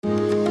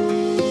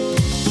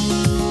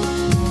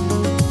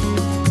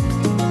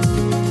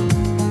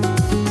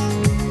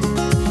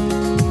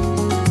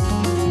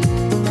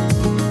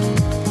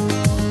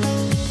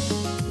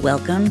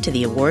Welcome to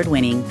the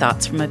award-winning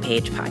Thoughts from a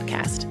Page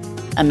podcast,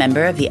 a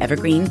member of the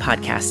Evergreen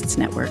Podcasts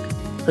Network,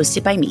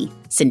 hosted by me,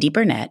 Cindy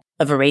Burnett,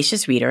 a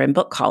voracious reader and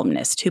book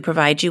columnist who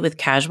provides you with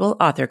casual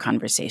author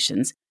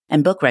conversations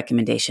and book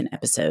recommendation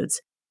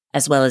episodes,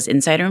 as well as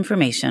insider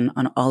information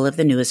on all of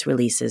the newest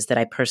releases that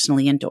I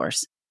personally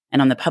endorse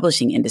and on the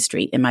publishing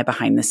industry in my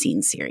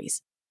behind-the-scenes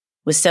series.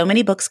 With so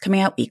many books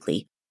coming out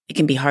weekly, it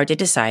can be hard to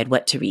decide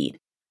what to read,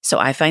 so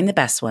I find the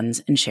best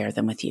ones and share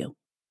them with you.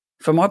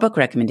 For more book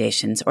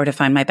recommendations or to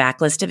find my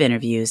backlist of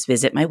interviews,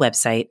 visit my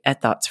website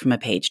at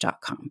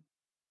thoughtsfromapage.com.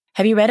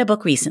 Have you read a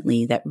book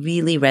recently that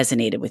really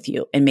resonated with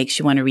you and makes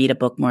you want to read a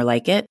book more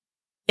like it?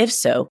 If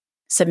so,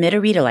 submit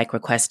a read-alike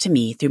request to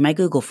me through my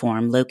Google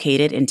form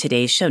located in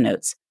today's show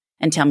notes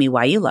and tell me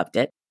why you loved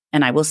it,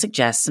 and I will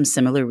suggest some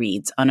similar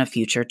reads on a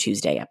future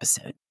Tuesday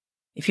episode.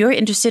 If you're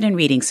interested in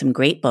reading some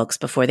great books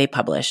before they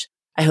publish,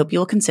 I hope you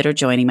will consider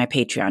joining my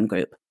Patreon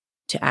group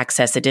to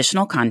access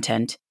additional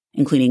content,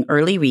 including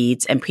early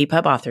reads and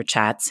pre-pub author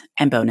chats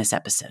and bonus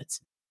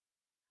episodes.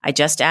 I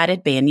just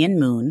added Banyan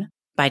Moon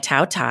by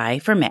Tao Tai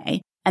for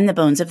May and The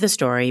Bones of the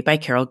Story by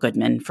Carol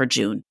Goodman for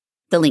June.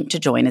 The link to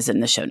join is in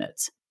the show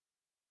notes.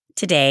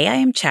 Today, I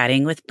am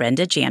chatting with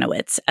Brenda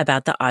Janowitz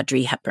about the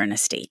Audrey Hepburn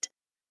estate.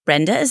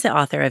 Brenda is the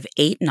author of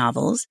 8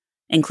 novels,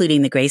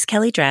 including The Grace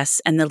Kelly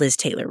Dress and The Liz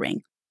Taylor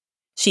Ring.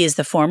 She is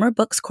the former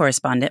books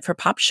correspondent for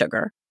Pop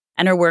Sugar,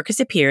 and her work has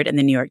appeared in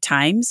the New York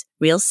Times,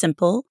 Real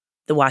Simple,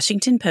 The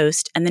Washington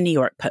Post, and The New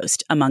York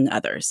Post, among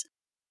others.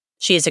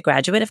 She is a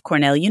graduate of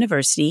Cornell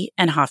University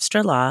and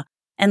Hofstra Law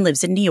and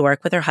lives in New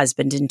York with her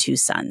husband and 2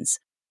 sons.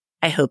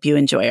 I hope you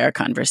enjoy our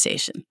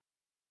conversation.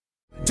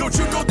 Don't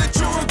you know that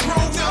you're a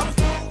grown-up?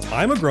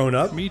 I'm a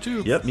grown-up. Me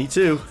too. Yep, me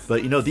too.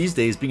 But these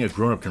days, being a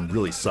grown-up can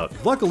really suck.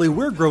 Luckily,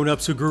 we're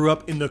grown-ups who grew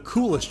up in the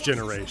coolest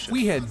generation.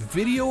 We had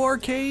video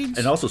arcades.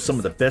 And also some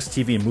of the best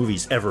TV and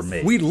movies ever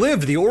made. We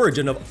lived the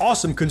origin of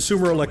awesome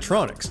consumer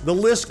electronics. The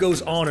list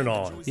goes on and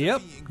on.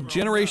 Yep,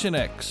 Generation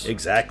X.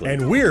 Exactly.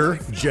 And we're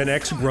Gen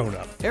X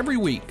grown-up. Every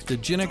week, the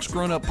Gen X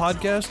Grown Up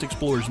podcast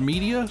explores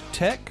media,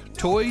 tech,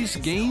 toys,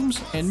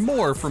 games, and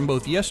more from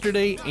both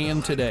yesterday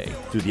and today.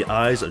 Through the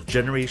eyes of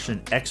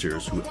Generation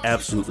Xers who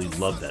absolutely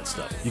love that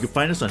stuff. You can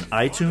find us on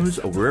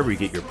iTunes or wherever you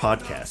get your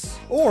podcasts.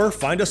 Or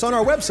find us on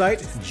our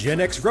website,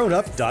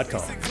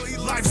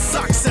 genxgrownup.com. Life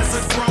sucks as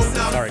a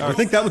grown-up. All right, you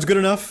think that was good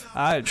enough?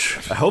 I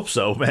hope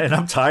so, man.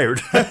 I'm tired.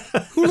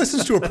 Who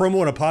listens to a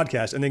promo on a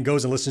podcast and then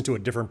goes and listens to a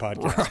different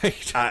podcast?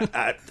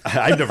 Right.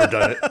 I've never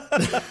done it.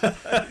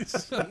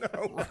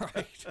 No.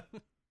 Right.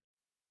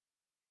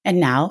 And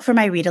now for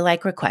my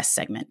read-alike request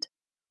segment.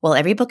 While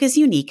every book is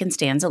unique and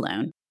stands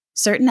alone,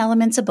 certain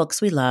elements of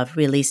books we love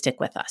really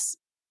stick with us.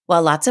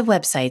 While lots of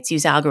websites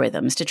use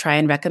algorithms to try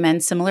and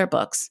recommend similar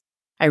books,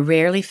 I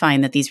rarely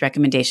find that these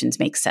recommendations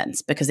make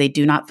sense because they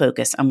do not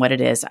focus on what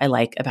it is I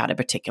like about a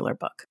particular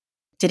book.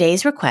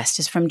 Today's request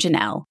is from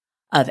Janelle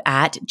of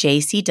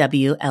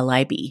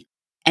 @JCWLIB,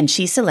 and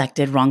she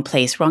selected Wrong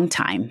Place, Wrong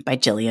Time by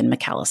Gillian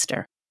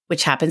McAllister,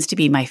 which happens to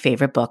be my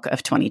favorite book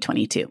of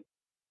 2022.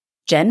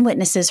 Jen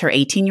witnesses her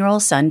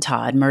 18-year-old son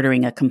Todd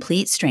murdering a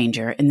complete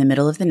stranger in the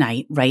middle of the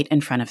night right in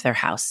front of their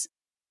house.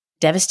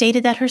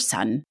 Devastated that her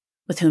son,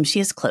 with whom she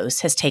is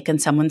close, has taken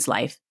someone's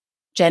life,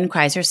 Jen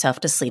cries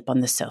herself to sleep on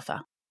the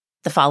sofa.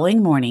 The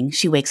following morning,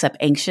 she wakes up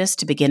anxious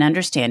to begin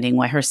understanding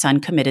why her son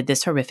committed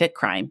this horrific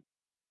crime,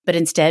 but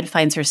instead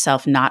finds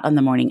herself not on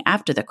the morning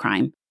after the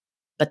crime,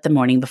 but the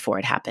morning before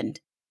it happened.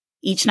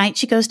 Each night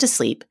she goes to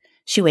sleep,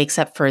 she wakes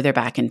up further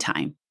back in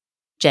time.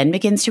 Jen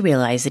begins to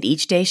realize that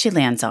each day she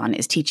lands on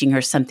is teaching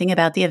her something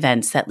about the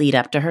events that lead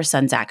up to her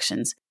son's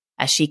actions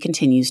as she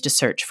continues to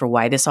search for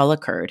why this all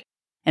occurred,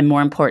 and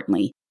more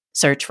importantly,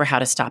 search for how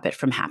to stop it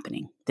from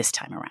happening this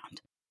time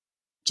around.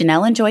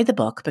 Janelle enjoyed the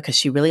book because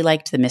she really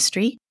liked the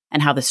mystery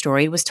and how the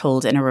story was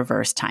told in a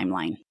reverse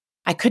timeline.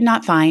 I could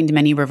not find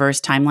many reverse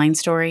timeline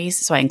stories,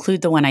 so I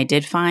include the one I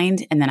did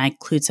find, and then I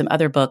include some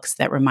other books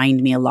that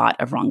remind me a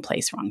lot of Wrong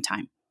Place, Wrong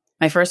Time.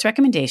 My first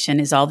recommendation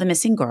is All the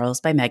Missing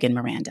Girls by Megan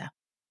Miranda.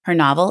 Her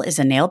novel is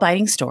a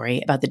nail-biting story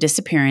about the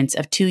disappearance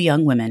of 2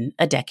 young women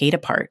a decade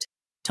apart,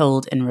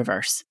 told in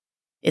reverse.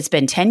 It's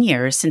been 10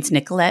 years since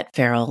Nicolette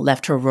Farrell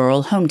left her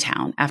rural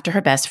hometown after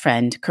her best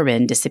friend,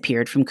 Corinne,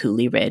 disappeared from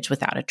Cooley Ridge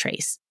without a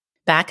trace.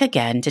 Back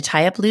again to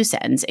tie up loose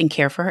ends and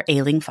care for her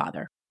ailing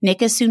father,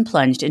 Nick is soon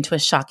plunged into a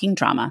shocking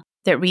drama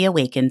that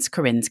reawakens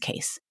Corinne's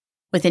case.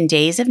 Within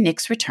days of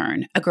Nick's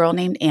return, a girl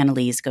named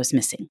Annalise goes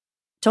missing.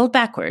 Told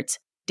backwards,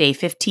 day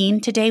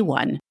 15 to day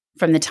 1,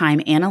 from the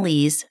time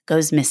Annalise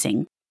goes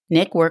missing,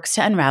 Nick works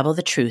to unravel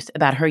the truth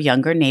about her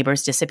younger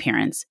neighbor's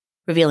disappearance,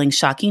 revealing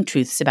shocking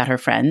truths about her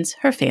friends,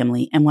 her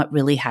family, and what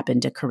really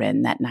happened to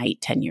Corinne that night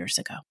 10 years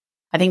ago.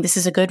 I think this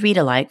is a good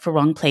read-alike for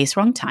Wrong Place,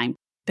 Wrong Time,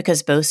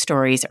 because both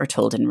stories are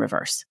told in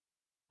reverse.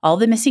 All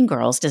the Missing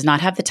Girls does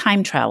not have the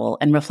time travel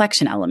and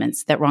reflection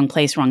elements that Wrong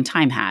Place, Wrong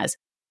Time has,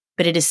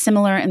 but it is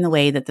similar in the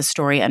way that the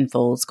story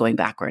unfolds going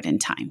backward in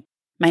time.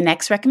 My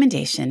next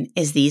recommendation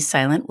is These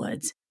Silent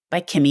Woods by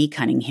Kimmy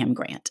Cunningham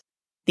Grant.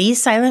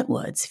 These Silent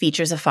Woods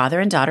features a father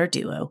and daughter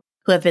duo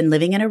who have been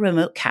living in a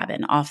remote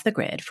cabin off the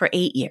grid for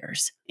 8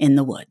 years in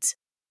the woods.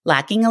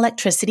 Lacking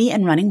electricity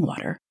and running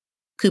water,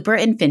 Cooper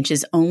and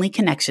Finch's only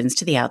connections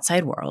to the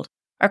outside world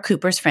are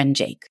Cooper's friend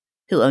Jake,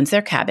 who owns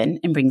their cabin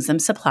and brings them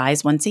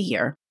supplies once a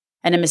year,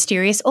 and a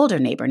mysterious older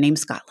neighbor named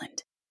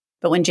Scotland.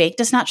 But when Jake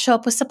does not show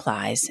up with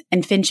supplies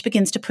and Finch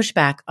begins to push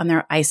back on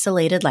their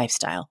isolated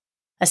lifestyle,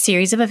 a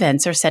series of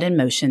events are set in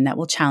motion that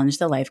will challenge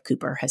the life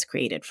Cooper has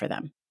created for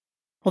them.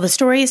 While the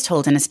story is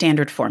told in a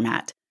standard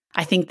format,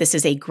 I think this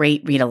is a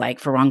great read-alike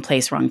for Wrong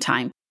Place, Wrong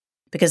Time,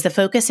 because the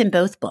focus in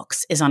both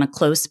books is on a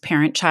close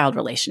parent-child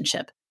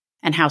relationship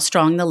and how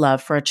strong the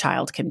love for a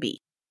child can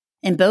be.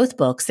 In both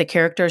books, the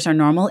characters are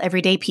normal,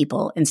 everyday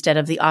people instead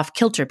of the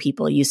off-kilter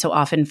people you so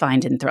often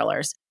find in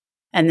thrillers,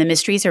 and the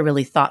mysteries are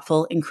really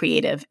thoughtful and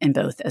creative in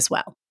both as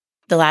well.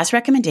 The last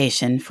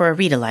recommendation for a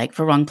read-alike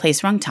for Wrong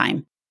Place, Wrong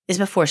Time is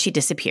Before She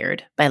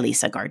Disappeared by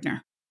Lisa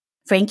Gardner.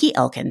 Frankie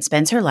Elkin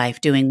spends her life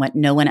doing what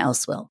no one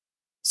else will,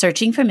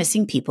 searching for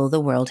missing people the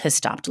world has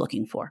stopped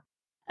looking for.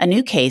 A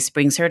new case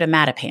brings her to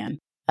Mattapan,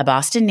 a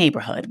Boston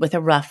neighborhood with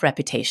a rough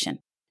reputation.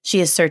 She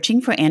is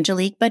searching for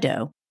Angelique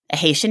Badeau, a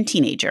Haitian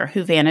teenager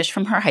who vanished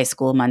from her high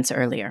school months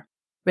earlier.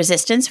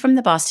 Resistance from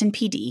the Boston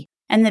PD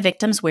and the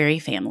victim's wary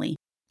family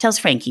tells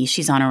Frankie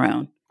she's on her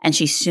own, and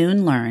she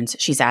soon learns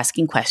she's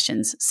asking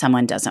questions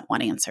someone doesn't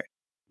want answered.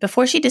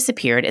 Before She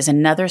Disappeared is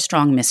another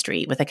strong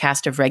mystery with a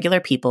cast of regular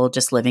people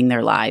just living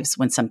their lives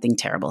when something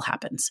terrible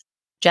happens.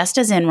 Just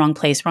as in Wrong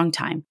Place, Wrong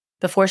Time,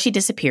 Before She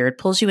Disappeared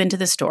pulls you into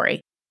the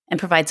story and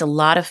provides a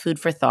lot of food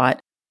for thought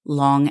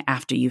long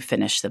after you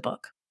finish the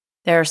book.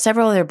 There are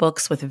several other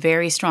books with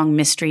very strong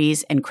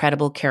mysteries and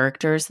credible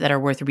characters that are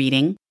worth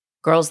reading.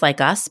 Girls Like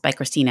Us by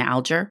Christina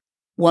Alger,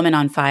 Woman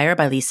on Fire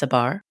by Lisa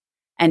Barr,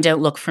 and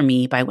Don't Look for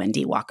Me by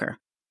Wendy Walker.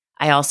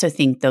 I also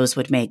think those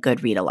would make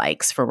good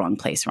read-alikes for Wrong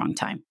Place, Wrong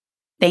Time.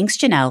 Thanks,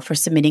 Janelle, for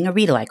submitting a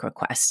read-alike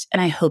request,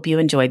 and I hope you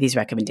enjoy these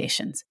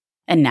recommendations.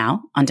 And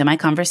now, onto my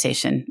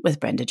conversation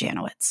with Brenda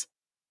Janowitz.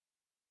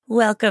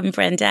 Welcome,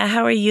 Brenda.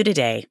 How are you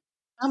today?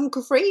 I'm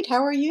great.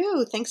 How are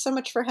you? Thanks so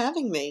much for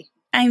having me.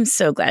 I'm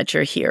so glad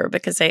you're here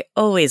because I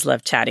always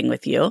love chatting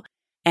with you.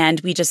 And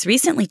we just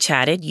recently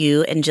chatted,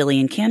 you and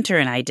Jillian Cantor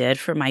and I did,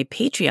 for my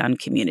Patreon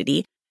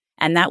community.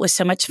 And that was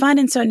so much fun.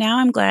 And so now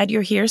I'm glad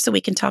you're here so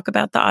we can talk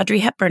about the Audrey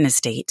Hepburn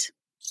estate.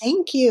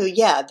 Thank you.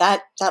 Yeah,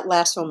 that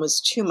last one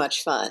was too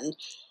much fun,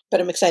 but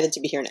I'm excited to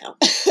be here now.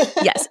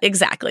 Yes,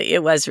 exactly.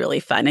 It was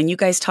really fun. And you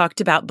guys talked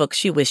about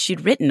books you wish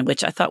you'd written,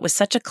 which I thought was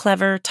such a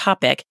clever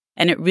topic.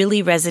 And it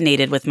really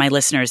resonated with my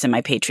listeners in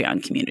my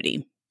Patreon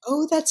community.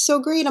 Oh, that's so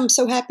great. I'm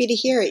so happy to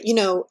hear it. You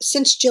know,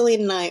 since Jillian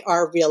and I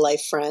are real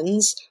life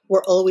friends,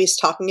 we're always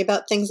talking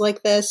about things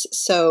like this.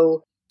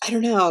 So I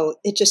don't know,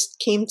 it just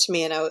came to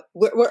me, and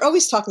we're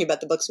always talking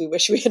about the books we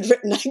wish we had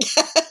written, I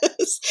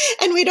guess,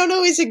 and we don't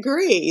always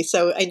agree.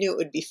 So I knew it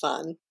would be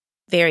fun.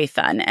 Very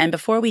fun. And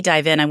before we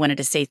dive in, I wanted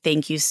to say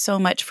thank you so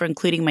much for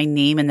including my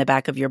name in the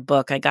back of your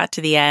book. I got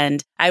to the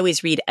end. I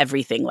always read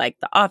everything, like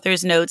the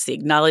author's notes, the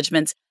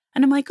acknowledgments,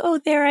 and I'm like,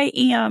 oh, there I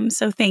am.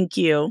 So thank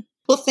you.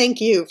 Well,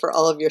 thank you for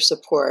all of your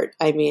support.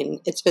 I mean,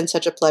 it's been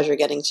such a pleasure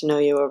getting to know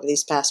you over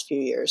these past few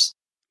years.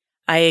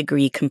 I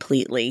agree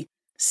completely.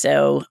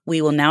 So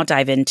we will now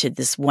dive into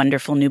this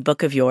wonderful new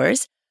book of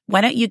yours.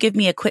 Why don't you give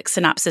me a quick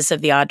synopsis of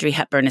the Audrey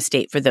Hepburn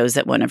estate for those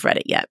that won't have read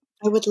it yet?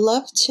 I would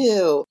love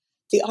to.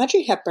 The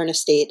Audrey Hepburn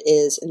estate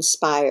is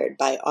inspired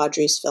by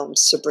Audrey's film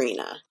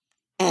Sabrina.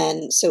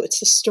 And so it's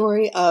the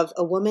story of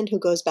a woman who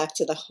goes back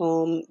to the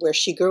home where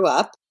she grew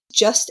up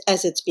just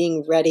as it's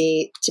being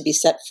ready to be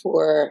set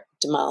for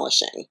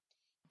demolishing.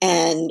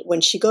 And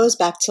when she goes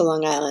back to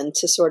Long Island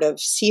to sort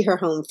of see her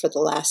home for the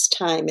last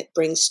time, it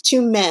brings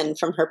two men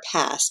from her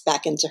past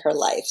back into her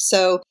life.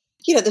 So,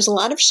 you know, there's a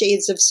lot of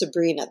shades of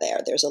Sabrina there.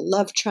 There's a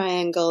love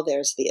triangle,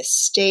 there's the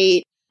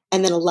estate,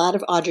 and then a lot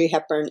of Audrey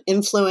Hepburn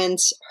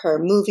influence, her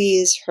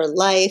movies, her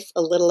life,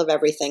 a little of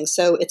everything.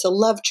 So it's a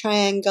love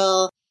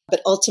triangle,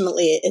 but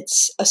ultimately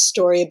it's a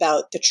story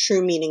about the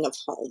true meaning of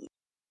home.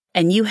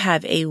 And you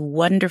have a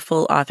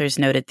wonderful author's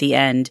note at the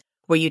end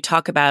where you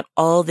talk about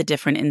all the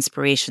different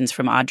inspirations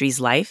from Audrey's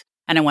life.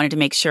 And I wanted to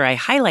make sure I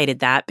highlighted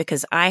that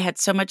because I had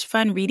so much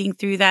fun reading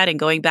through that and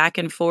going back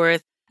and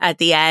forth at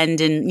the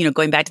end and, you know,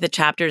 going back to the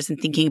chapters and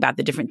thinking about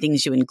the different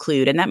things you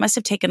include. And that must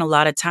have taken a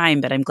lot of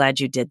time, but I'm glad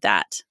you did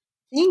that.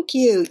 Thank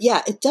you.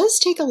 Yeah, it does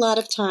take a lot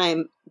of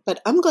time,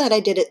 but I'm glad I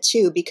did it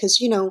too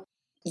because, you know,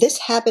 this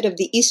habit of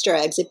the Easter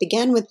eggs, it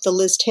began with the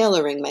Liz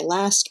Tailoring, my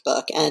last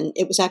book, and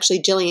it was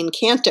actually Jillian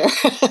Cantor.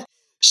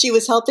 She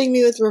was helping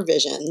me with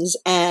revisions,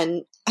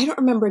 and I don't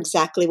remember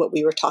exactly what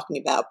we were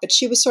talking about, but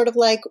she was sort of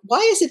like, why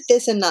is it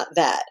this and not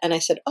that? And I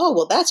said, oh,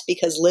 well, that's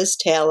because Liz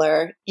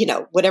Taylor, you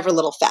know, whatever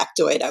little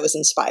factoid I was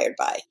inspired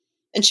by.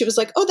 And she was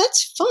like, oh,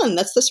 that's fun.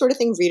 That's the sort of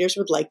thing readers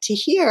would like to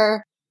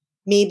hear.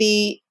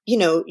 Maybe, you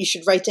know, you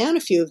should write down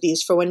a few of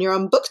these for when you're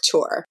on book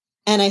tour.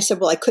 And I said,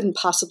 well, I couldn't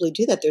possibly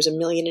do that. There's 1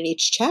 million in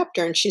each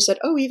chapter. And she said,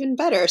 oh, even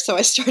better. So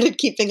I started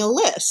keeping a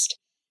list.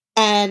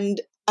 And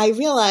I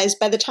realized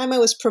by the time I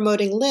was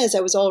promoting Liz,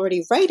 I was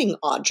already writing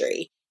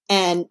Audrey.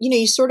 And,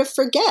 you sort of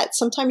forget.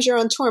 Sometimes you're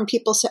on tour and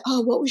people say,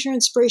 oh, what was your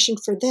inspiration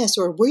for this?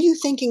 Or were you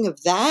thinking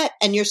of that?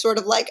 And you're sort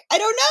of like, I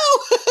don't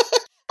know.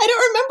 I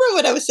don't remember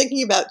what I was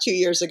thinking about 2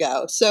 years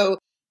ago. So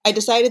I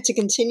decided to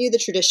continue the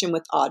tradition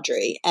with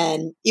Audrey.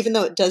 And even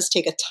though it does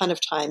take a ton of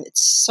time,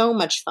 it's so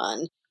much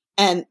fun.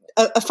 And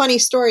a funny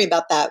story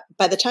about that,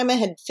 by the time I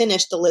had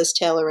finished the Liz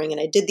tailoring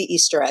and I did the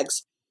Easter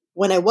eggs,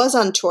 when I was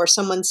on tour,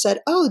 someone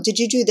said, oh, did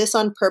you do this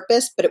on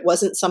purpose? But it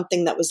wasn't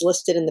something that was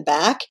listed in the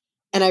back.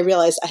 And I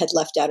realized I had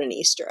left out an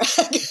Easter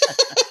egg.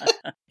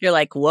 You're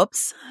like,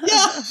 whoops.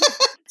 Yeah.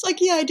 It's like,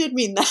 yeah, I did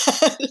mean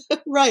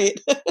that. Right.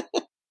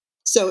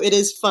 So it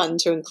is fun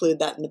to include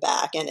that in the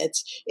back. And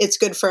it's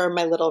good for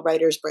my little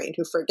writer's brain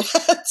who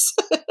forgets.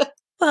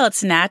 Well,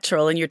 it's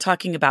natural. And you're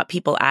talking about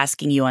people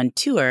asking you on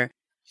tour.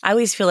 I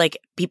always feel like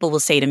people will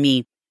say to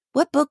me,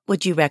 what book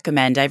would you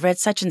recommend? I've read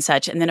such and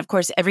such. And then, of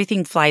course,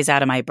 everything flies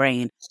out of my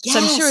brain. Yes. So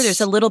I'm sure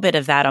there's a little bit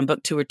of that on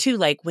book tour too.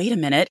 Like, wait a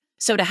minute.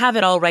 So to have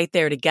it all right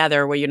there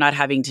together where you're not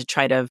having to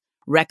try to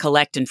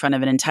recollect in front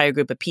of an entire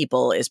group of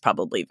people is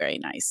probably very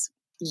nice.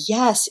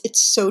 Yes,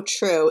 it's so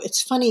true.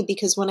 It's funny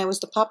because when I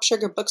was the Pop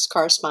Sugar Books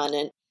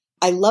correspondent,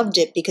 I loved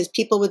it because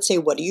people would say,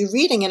 what are you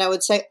reading? And I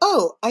would say,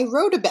 oh, I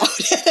wrote about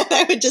it. And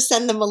I would just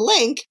send them a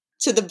link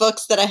to the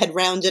books that I had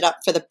rounded up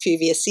for the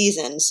previous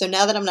season. So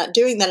now that I'm not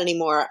doing that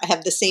anymore, I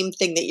have the same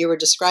thing that you were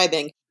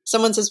describing.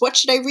 Someone says, what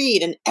should I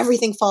read? And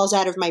everything falls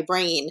out of my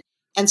brain.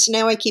 And so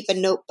now I keep a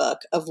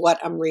notebook of what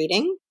I'm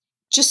reading,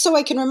 just so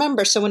I can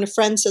remember. So when a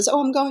friend says, oh,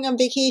 I'm going on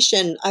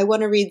vacation, I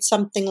want to read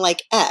something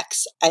like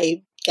X,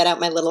 I get out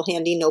my little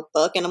handy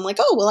notebook and I'm like,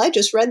 oh, well, I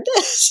just read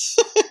this.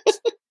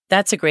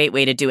 That's a great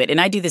way to do it.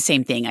 And I do the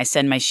same thing. I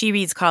send my She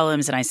Reads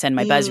columns and I send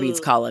my Buzz Reads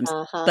columns.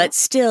 But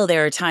still,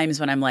 there are times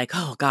when I'm like,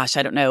 oh, gosh,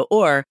 I don't know.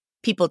 Or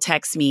people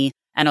text me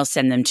and I'll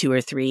send them 2 or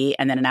 3.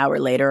 And then an hour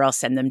later, I'll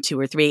send them 2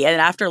 or 3. And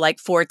after like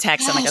 4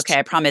 texts, I'm like, okay,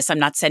 I promise I'm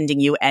not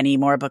sending you any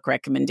more book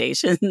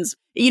recommendations.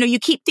 You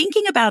keep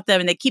thinking about them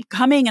and they keep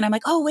coming. And I'm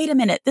like, oh, wait a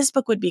minute. This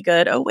book would be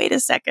good. Oh, wait a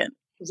second.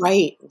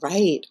 Right.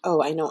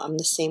 Oh, I know. I'm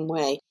the same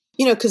way.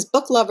 Because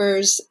book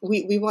lovers,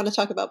 we want to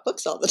talk about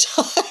books all the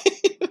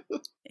time.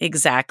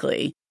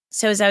 Exactly.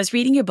 So as I was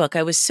reading your book,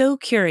 I was so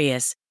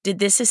curious, did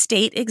this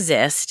estate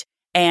exist?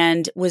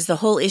 And was the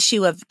whole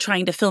issue of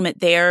trying to film it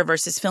there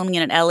versus filming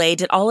it in LA,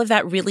 did all of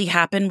that really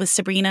happen with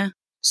Sabrina?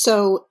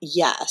 So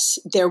yes,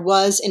 there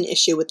was an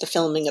issue with the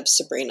filming of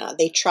Sabrina.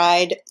 They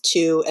tried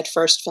to at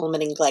first film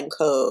it in Glen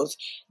Cove.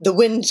 The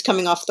wind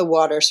coming off the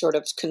water sort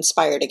of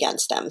conspired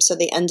against them. So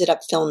they ended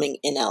up filming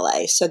in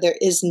LA. So there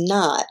is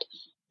not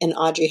an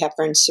Audrey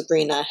Hepburn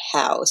Sabrina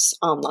house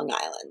on Long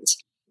Island.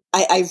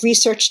 I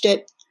researched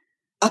it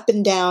up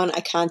and down.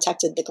 I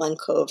contacted the Glen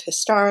Cove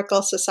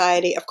Historical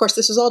Society. Of course,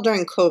 this was all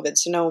during COVID,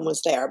 so no one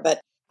was there.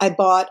 But I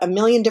bought a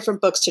million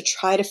different books to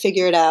try to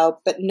figure it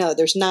out. But no,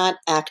 there's not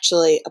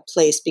actually a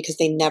place because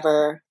they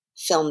never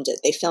filmed it.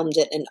 They filmed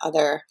it in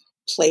other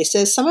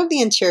places. Some of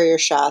the interior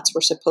shots were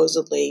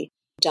supposedly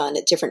done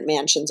at different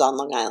mansions on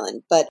Long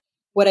Island. But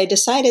what I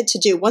decided to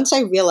do, once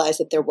I realized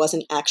that there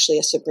wasn't actually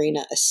a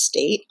Sabrina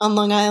estate on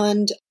Long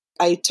Island,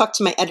 I talked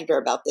to my editor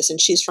about this,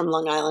 and she's from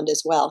Long Island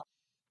as well.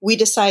 We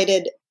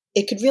decided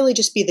it could really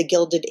just be the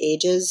Gilded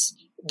Ages,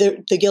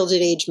 the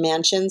Gilded Age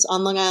mansions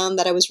on Long Island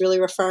that I was really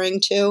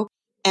referring to,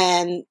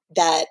 and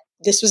that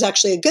this was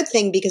actually a good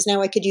thing because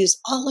now I could use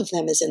all of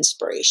them as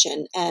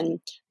inspiration. And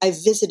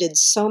I've visited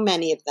so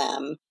many of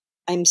them.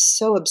 I'm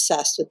so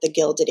obsessed with the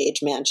Gilded Age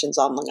mansions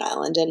on Long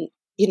Island. And,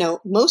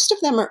 most of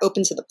them are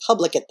open to the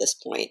public at this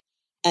point,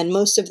 and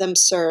most of them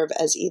serve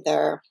as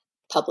either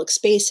public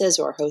spaces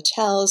or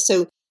hotels.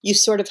 So you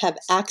sort of have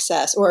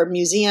access, or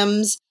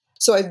museums.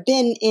 So I've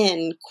been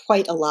in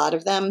quite a lot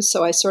of them.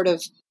 So I sort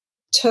of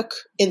took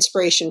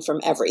inspiration from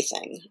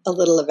everything, a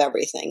little of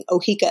everything.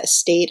 Ohika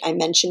Estate, I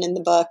mentioned in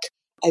the book.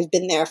 I've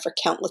been there for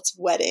countless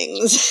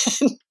weddings.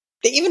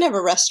 They even have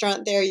a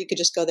restaurant there. You could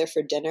just go there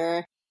for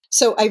dinner.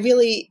 So I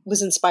really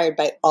was inspired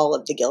by all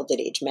of the Gilded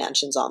Age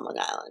mansions on Long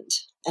Island,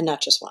 and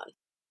not just one.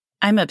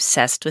 I'm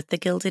obsessed with the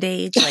Gilded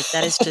Age. Like,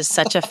 that is just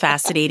such a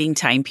fascinating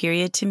time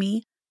period to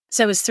me.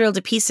 So I was thrilled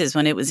to pieces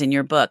when it was in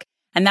your book.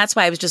 And that's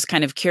why I was just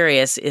kind of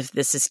curious if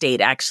this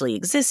estate actually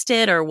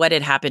existed or what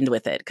had happened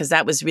with it, because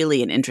that was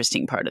really an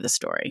interesting part of the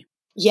story.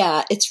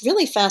 Yeah, it's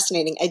really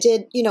fascinating. I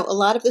did, a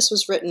lot of this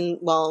was written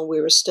while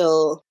we were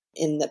still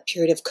in the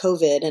period of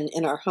COVID and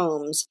in our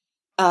homes.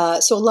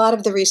 So a lot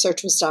of the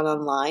research was done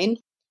online,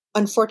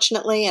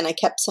 unfortunately. And I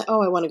kept saying,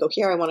 oh, I want to go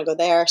here, I want to go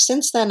there.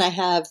 Since then, I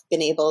have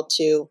been able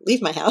to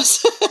leave my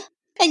house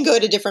and go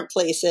to different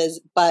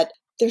places. But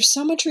there's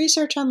so much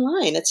research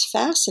online. It's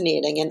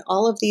fascinating. And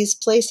all of these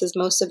places,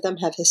 most of them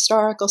have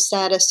historical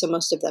status. So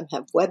most of them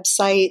have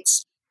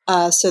websites.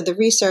 So the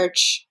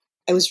research,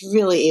 I was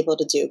really able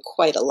to do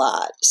quite a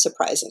lot,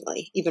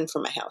 surprisingly, even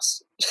for my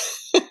house.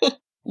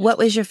 What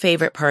was your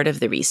favorite part of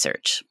the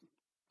research?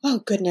 Oh,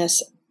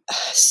 goodness.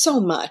 So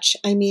much.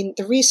 I mean,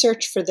 the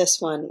research for this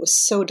one was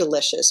so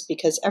delicious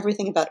because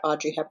everything about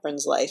Audrey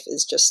Hepburn's life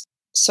is just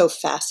so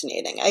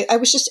fascinating. I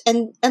was just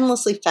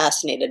endlessly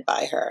fascinated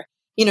by her.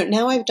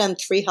 Now I've done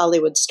 3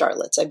 Hollywood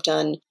starlets. I've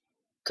done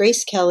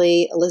Grace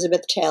Kelly,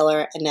 Elizabeth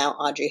Taylor, and now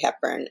Audrey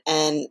Hepburn.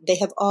 And they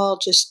have all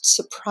just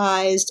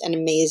surprised and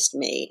amazed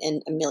me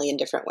in a million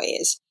different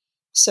ways.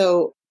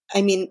 So,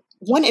 I mean,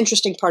 one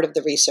interesting part of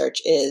the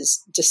research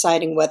is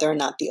deciding whether or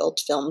not the old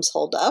films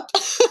hold up,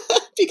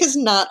 because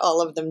not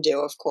all of them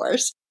do, of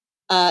course.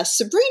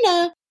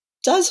 Sabrina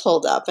does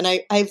hold up, and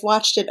I've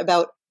watched it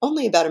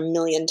only about 1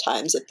 million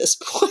times at this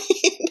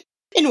point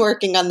in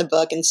working on the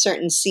book, and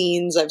certain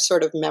scenes I've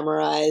sort of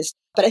memorized.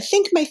 But I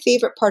think my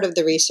favorite part of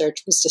the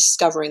research was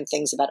discovering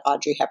things about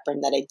Audrey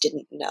Hepburn that I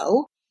didn't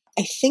know.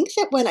 I think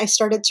that when I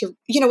started to,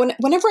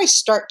 whenever I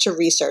start to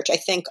research, I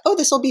think, oh,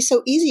 this will be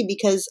so easy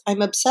because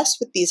I'm obsessed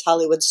with these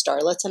Hollywood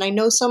starlets and I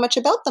know so much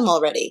about them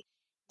already.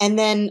 And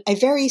then I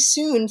very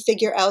soon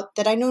figure out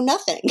that I know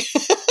nothing.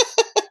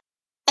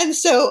 And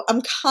so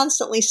I'm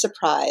constantly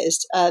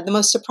surprised. The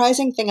most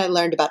surprising thing I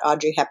learned about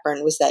Audrey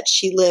Hepburn was that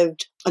she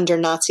lived under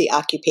Nazi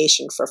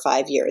occupation for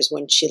 5 years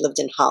when she lived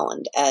in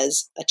Holland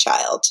as a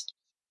child.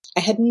 I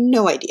had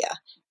no idea.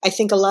 I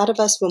think a lot of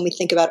us, when we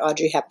think about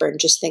Audrey Hepburn,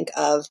 just think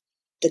of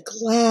the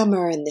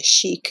glamour and the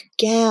chic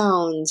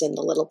gowns and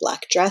the little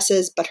black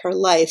dresses, but her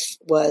life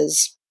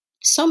was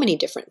so many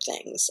different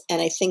things.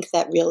 And I think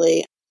that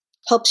really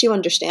helps you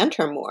understand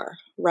her more,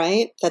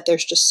 right? That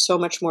there's just so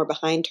much more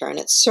behind her. And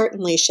it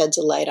certainly sheds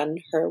a light on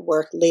her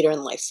work later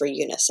in life for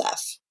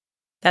UNICEF.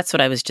 That's what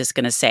I was just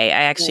going to say.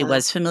 I actually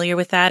was familiar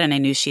with that, and I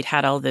knew she'd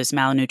had all those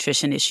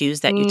malnutrition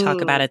issues that you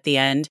talk about at the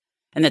end,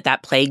 and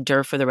that plagued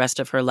her for the rest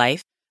of her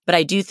life. But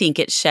I do think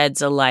it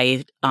sheds a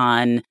light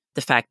on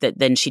the fact that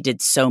then she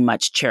did so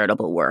much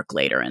charitable work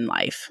later in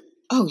life.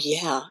 Oh,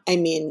 yeah. I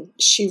mean,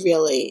 she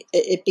really,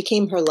 it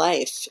became her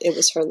life. It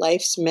was her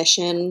life's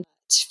mission.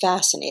 It's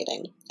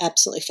fascinating,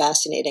 absolutely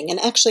fascinating. And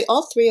actually,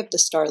 all 3 of the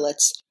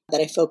starlets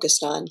that I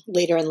focused on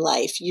later in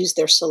life used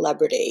their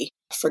celebrity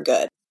for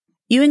good.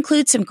 You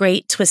include some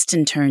great twists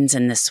and turns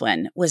in this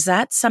one. Was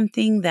that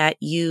something that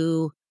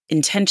you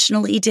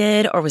intentionally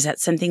did, or was that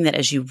something that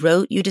as you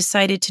wrote, you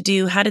decided to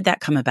do? How did that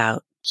come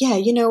about? Yeah,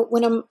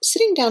 when I'm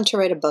sitting down to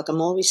write a book,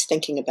 I'm always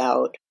thinking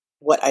about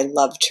what I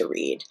love to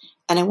read.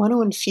 And I want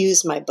to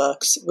infuse my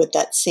books with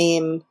that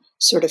same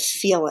sort of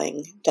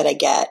feeling that I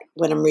get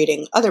when I'm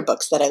reading other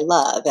books that I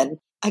love. And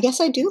I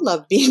guess I do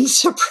love being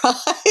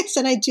surprised,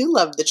 and I do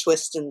love the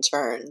twists and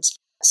turns.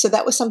 So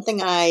that was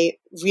something I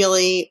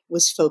really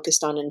was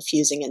focused on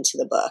infusing into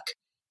the book,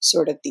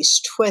 sort of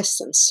these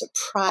twists and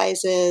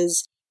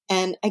surprises.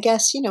 And I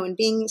guess, in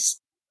being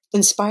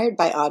inspired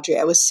by Audrey,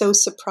 I was so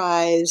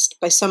surprised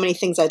by so many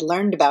things I'd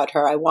learned about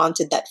her. I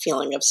wanted that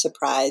feeling of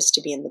surprise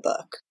to be in the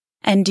book.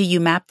 And do you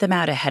map them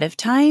out ahead of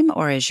time,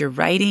 or as you're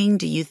writing,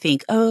 do you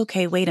think, oh,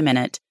 okay, wait a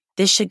minute,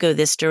 this should go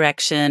this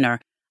direction, or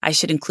I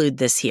should include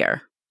this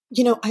here?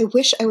 I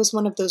wish I was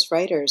one of those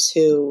writers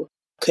who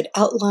could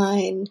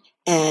outline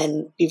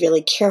and be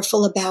really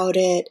careful about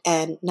it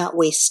and not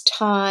waste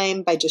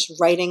time by just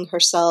writing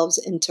herself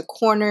into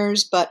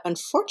corners. But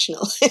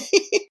unfortunately,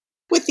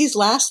 with these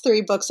last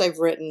 3 books I've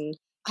written,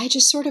 I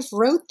just sort of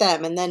wrote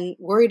them and then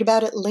worried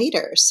about it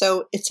later.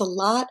 So it's a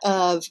lot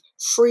of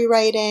free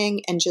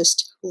writing and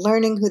just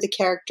learning who the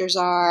characters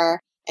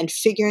are and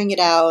figuring it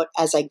out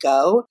as I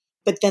go.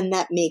 But then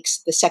that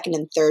makes the second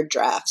and third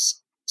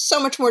drafts so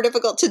much more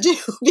difficult to do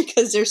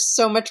because there's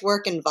so much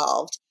work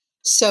involved.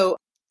 So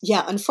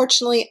yeah,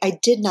 unfortunately, I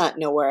did not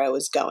know where I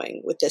was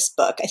going with this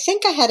book. I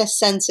think I had a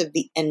sense of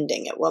the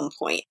ending at one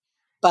point,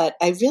 but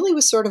I really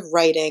was sort of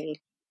writing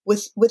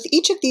with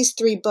each of these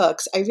 3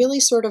 books. I really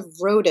sort of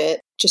wrote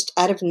it just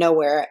out of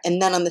nowhere.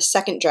 And then on the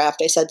second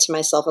draft, I said to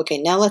myself, okay,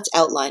 now let's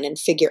outline and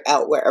figure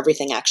out where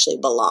everything actually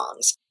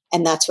belongs.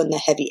 And that's when the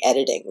heavy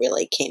editing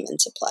really came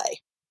into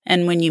play.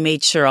 And when you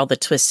made sure all the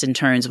twists and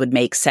turns would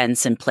make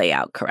sense and play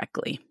out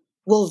correctly.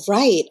 Well,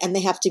 right. And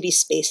they have to be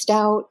spaced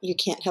out. You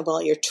can't have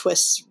all your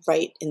twists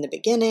right in the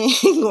beginning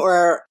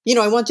or,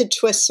 I wanted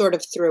twists sort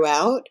of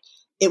throughout.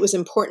 It was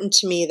important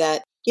to me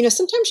that,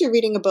 sometimes you're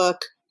reading a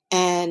book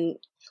and,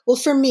 well,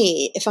 for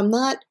me, if I'm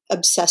not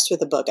obsessed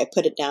with a book, I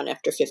put it down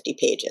after 50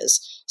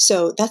 pages.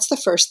 So that's the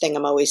first thing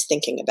I'm always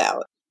thinking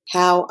about,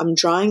 how I'm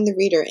drawing the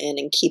reader in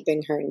and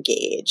keeping her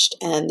engaged.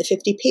 And the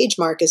 50-page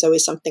mark is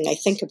always something I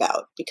think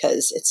about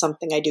because it's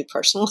something I do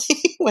personally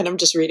when I'm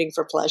just reading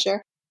for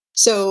pleasure.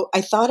 So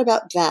I thought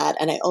about that,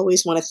 and I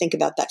always want to think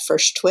about that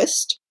first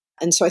twist.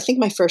 And so I think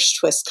my first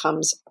twist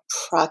comes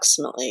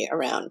approximately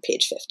around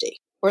page 50,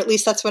 or at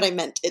least that's what I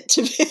meant it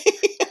to be.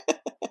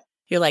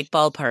 You're like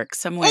ballpark,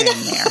 somewhere in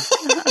there.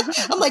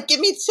 I'm like, give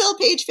me till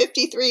page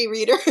 53,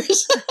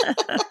 readers.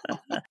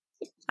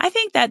 I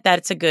think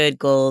that's a good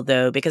goal,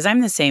 though, because I'm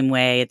the same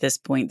way at this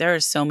point. There are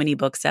so many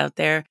books out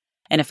there.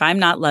 And if I'm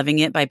not loving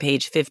it by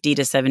page 50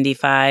 to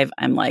 75,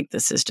 I'm like,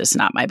 this is just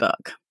not my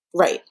book.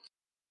 Right.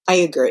 I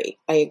agree.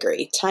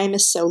 Time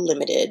is so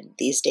limited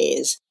these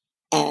days,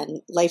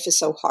 and life is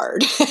so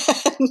hard.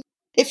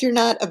 If you're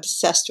not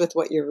obsessed with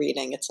what you're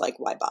reading, it's like,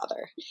 why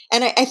bother?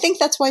 And I think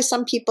that's why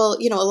some people,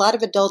 a lot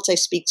of adults I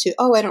speak to,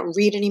 oh, I don't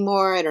read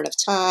anymore. I don't have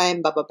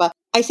time, blah, blah, blah.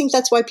 I think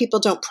that's why people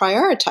don't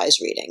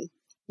prioritize reading,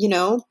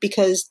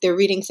 because they're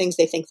reading things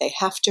they think they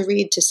have to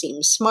read to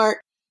seem smart.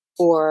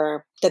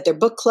 or that their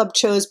book club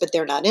chose but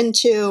they're not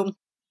into.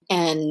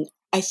 And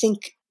I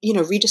think,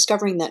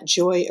 rediscovering that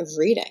joy of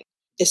reading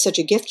is such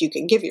a gift you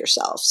can give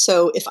yourself.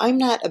 So if I'm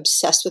not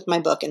obsessed with my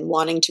book and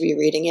wanting to be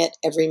reading it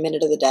every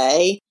minute of the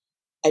day,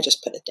 I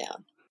just put it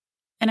down.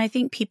 And I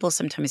think people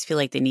sometimes feel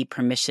like they need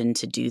permission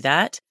to do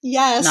that.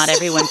 Yes. Not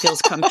everyone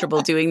feels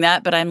comfortable doing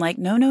that, but I'm like,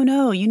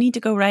 no, you need to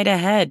go right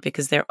ahead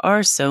because there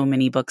are so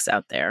many books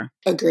out there.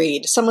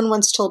 Agreed. Someone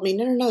once told me,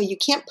 no, you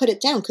can't put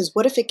it down because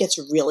what if it gets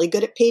really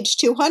good at page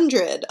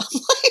 200?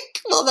 I'm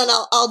like, well, then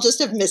I'll just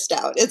have missed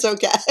out. It's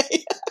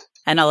okay.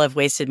 And I'll have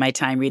wasted my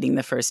time reading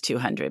the first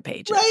 200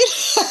 pages. Right?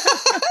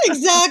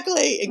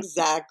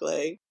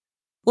 Exactly.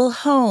 Well,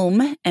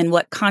 home and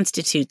what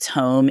constitutes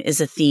home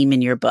is a theme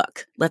in your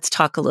book. Let's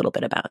talk a little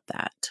bit about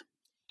that.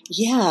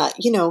 Yeah,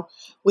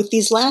 with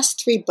these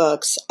last 3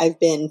 books, I've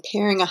been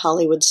pairing a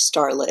Hollywood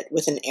starlet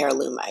with an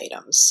heirloom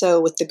item.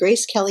 So with the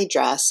Grace Kelly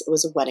dress, it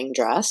was a wedding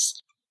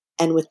dress.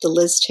 And with the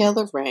Liz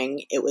Taylor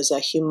ring, it was a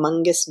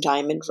humongous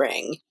diamond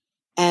ring.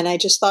 And I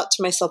just thought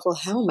to myself, well,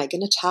 how am I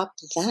going to top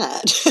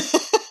that?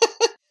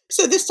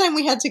 So this time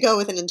we had to go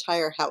with an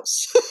entire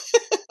house.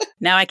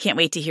 Now I can't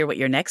wait to hear what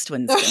your next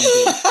one's going to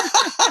be.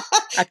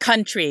 A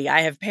country.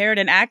 I have paired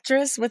an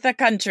actress with a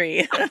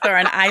country or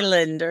an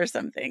island or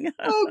something.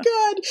 Oh,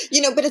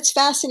 God. But it's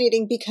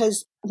fascinating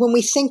because when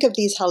we think of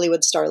these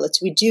Hollywood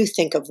starlets, we do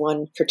think of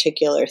one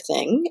particular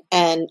thing.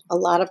 And a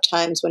lot of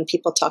times when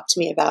people talk to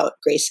me about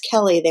Grace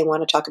Kelly, they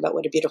want to talk about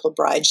what a beautiful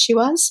bride she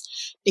was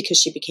because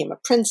she became a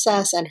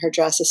princess and her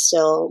dress is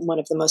still one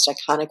of the most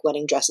iconic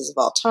wedding dresses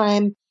of all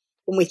time.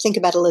 When we think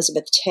about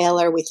Elizabeth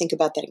Taylor, we think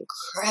about that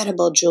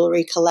incredible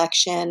jewelry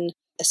collection,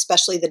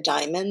 especially the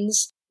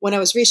diamonds. When I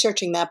was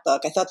researching that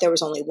book, I thought there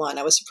was only one.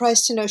 I was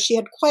surprised to know she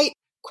had quite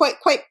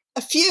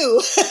a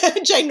few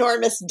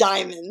ginormous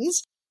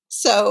diamonds.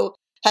 So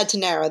had to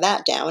narrow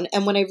that down.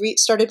 And when I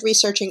started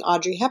researching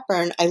Audrey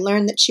Hepburn, I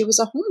learned that she was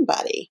a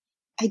homebody.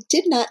 I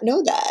did not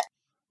know that.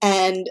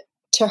 And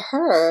to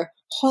her,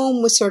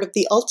 home was sort of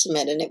the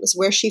ultimate, and it was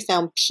where she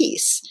found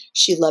peace.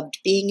 She loved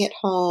being at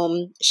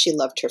home. She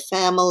loved her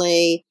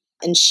family.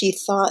 And she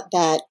thought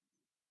that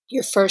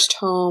your first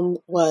home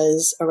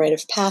was a rite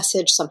of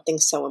passage, something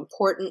so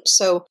important.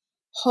 So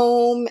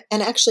home,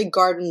 and actually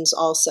gardens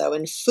also,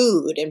 and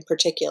food in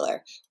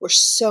particular, were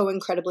so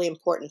incredibly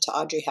important to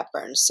Audrey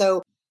Hepburn.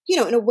 So,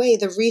 in a way,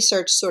 the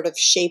research sort of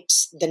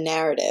shapes the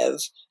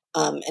narrative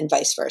and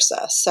vice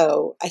versa.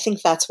 So I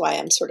think that's why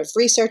I'm sort of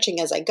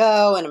researching as I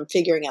go, and I'm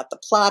figuring out the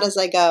plot as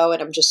I go,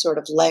 and I'm just sort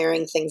of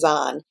layering things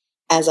on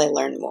as I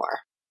learn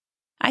more.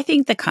 I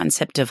think the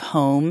concept of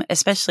home,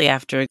 especially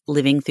after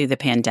living through the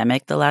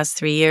pandemic the last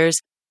 3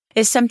 years,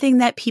 is something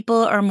that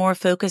people are more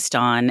focused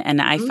on. And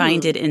I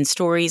find it in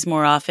stories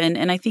more often.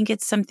 And I think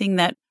it's something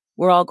that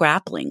we're all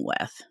grappling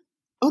with.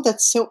 Oh,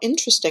 that's so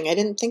interesting. I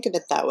didn't think of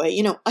it that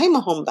way. I'm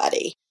a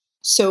homebody.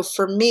 So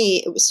for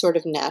me, it was sort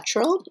of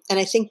natural. And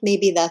I think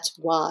maybe that's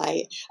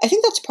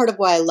part of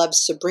why I love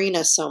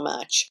Sabrina so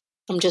much.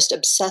 I'm just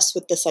obsessed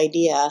with this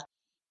idea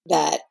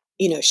that,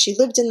 she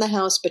lived in the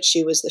house, but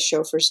she was the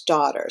chauffeur's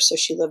daughter. So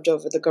she lived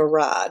over the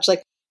garage.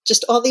 Like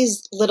just all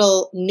these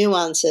little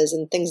nuances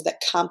and things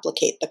that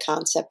complicate the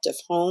concept of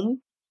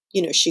home.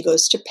 She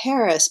goes to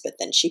Paris, but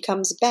then she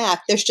comes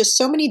back. There's just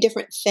so many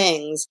different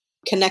things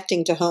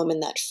connecting to home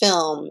in that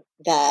film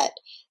that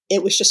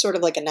it was just sort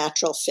of like a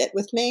natural fit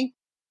with me.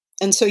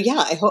 And so,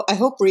 yeah, I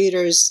hope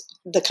readers,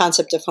 the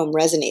concept of home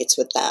resonates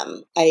with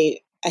them. I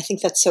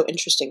think that's so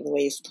interesting the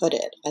way you've put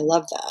it. I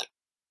love that.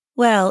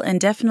 Well, and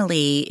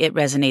definitely it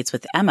resonates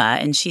with Emma.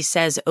 And she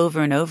says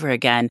over and over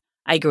again,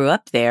 I grew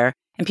up there.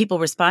 And people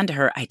respond to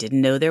her, I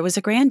didn't know there was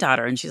a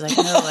granddaughter. And she's like,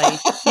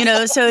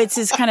 no, so it's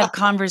this kind of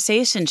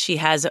conversation she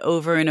has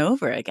over and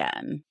over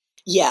again.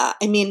 Yeah.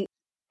 I mean,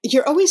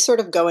 you're always sort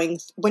of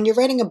when you're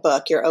writing a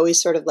book, you're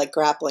always sort of like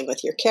grappling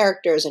with your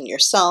characters and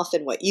yourself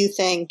and what you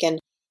think. And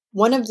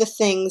one of the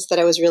things that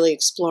I was really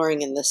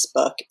exploring in this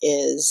book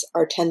is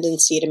our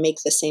tendency to make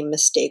the same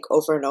mistake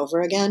over and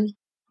over again.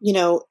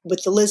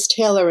 With the Liz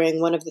Taylor ring,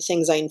 one of the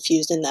things I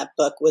infused in that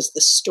book was the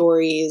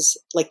stories,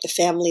 like the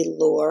family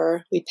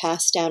lore we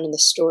pass down and the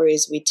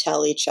stories we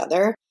tell each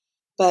other.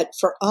 But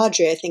for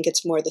Audrey, I think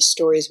it's more the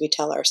stories we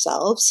tell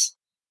ourselves,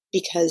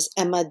 because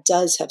Emma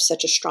does have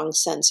such a strong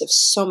sense of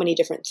so many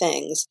different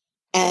things.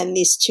 And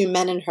these 2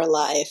 men in her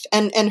life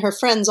and her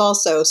friends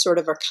also sort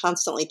of are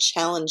constantly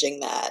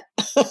challenging that,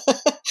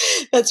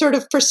 that sort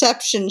of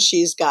perception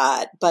she's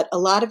got. But a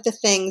lot of the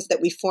things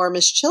that we form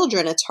as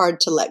children, it's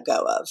hard to let go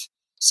of.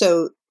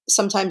 So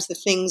sometimes the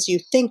things you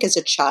think as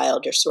a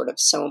child are sort of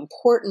so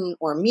important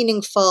or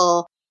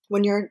meaningful.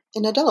 When you're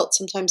an adult,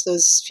 sometimes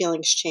those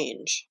feelings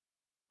change.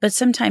 But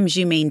sometimes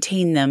you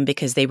maintain them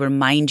because they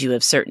remind you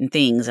of certain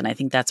things. And I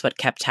think that's what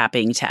kept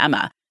happening to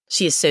Emma.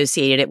 She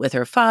associated it with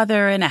her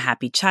father and a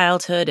happy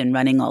childhood and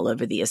running all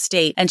over the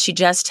estate. And she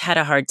just had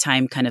a hard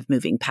time kind of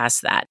moving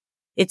past that.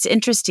 It's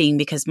interesting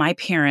because my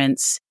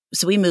parents,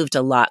 so we moved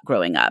a lot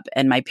growing up,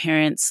 and my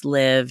parents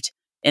lived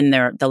in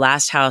the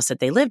last house that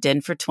they lived in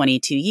for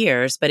 22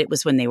 years, but it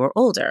was when they were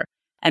older.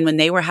 And when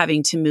they were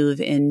having to move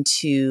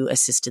into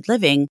assisted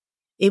living,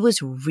 it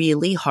was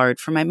really hard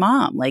for my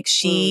mom. Like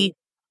she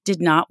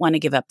did not want to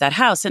give up that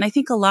house. And I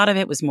think a lot of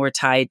it was more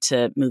tied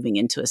to moving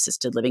into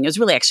assisted living. It was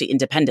really actually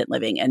independent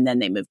living. And then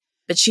they moved,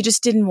 but she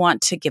just didn't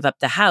want to give up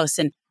the house.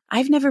 And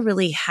I've never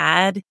really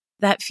had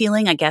that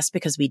feeling, I guess,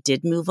 because we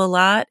did move a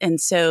lot.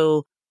 And so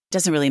it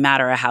doesn't really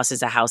matter. A house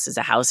is a house is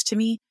a house to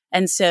me.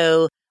 And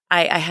so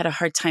I had a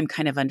hard time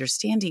kind of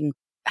understanding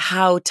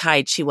how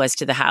tied she was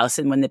to the house.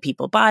 And when the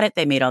people bought it,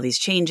 they made all these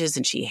changes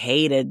and she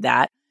hated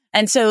that.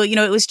 And so,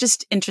 it was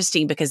just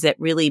interesting because it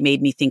really made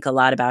me think a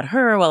lot about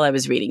her while I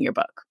was reading your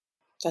book.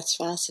 That's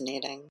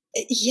fascinating.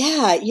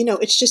 Yeah,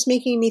 it's just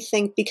making me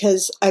think,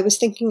 because I was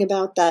thinking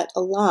about that a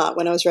lot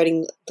when I was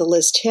writing the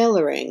Liz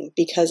Tailoring,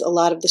 because a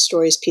lot of the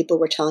stories people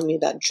were telling me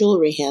about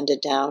jewelry handed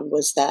down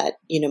was that,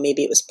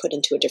 maybe it was put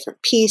into a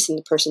different piece and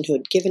the person who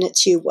had given it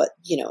to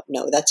you,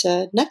 no, that's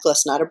a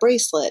necklace, not a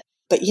bracelet.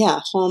 But yeah,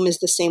 home is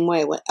the same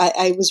way.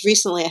 I was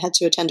recently, I had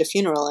to attend a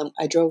funeral and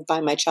I drove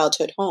by my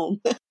childhood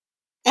home.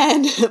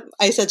 And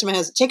I said to my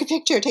husband, take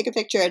a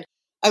picture. And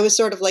I was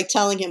sort of like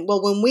telling him,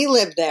 well, when we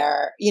lived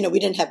there, we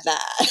didn't have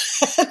that.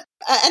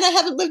 And I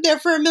haven't lived there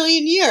for a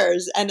million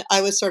years. And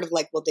I was sort of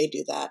like, well, they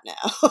do that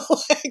now.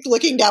 Like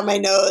looking down my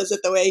nose at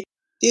the way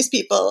these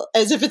people,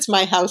 as if it's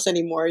my house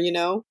anymore,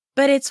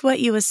 But it's what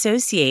you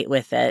associate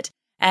with it.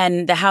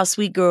 And the house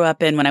we grew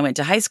up in when I went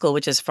to high school,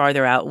 which is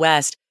farther out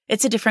west,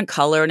 it's a different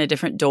color and a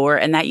different door.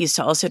 And that used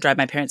to also drive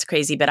my parents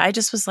crazy. But I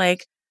just was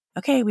like,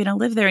 okay, we don't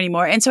live there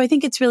anymore. And so I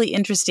think it's really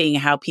interesting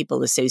how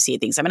people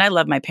associate things. I mean, I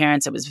love my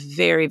parents. I was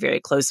very, very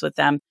close with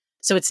them.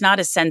 So it's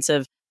not a sense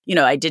of,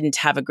 I didn't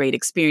have a great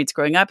experience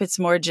growing up. It's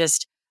more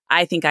just,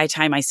 I think I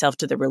tie myself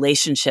to the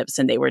relationships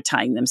and they were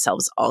tying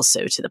themselves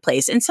also to the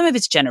place. And some of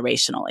it's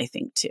generational, I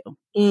think,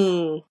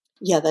 too.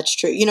 Yeah, that's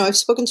true. I've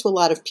spoken to a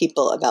lot of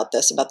people about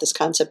this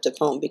concept of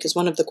home, because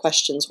one of the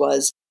questions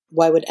was,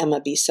 why would Emma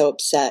be so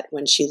upset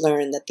when she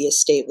learned that the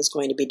estate was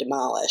going to be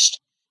demolished?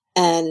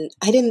 And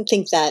I didn't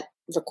think that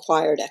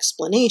required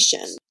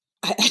explanation.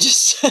 I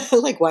just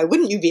like, why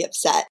wouldn't you be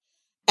upset?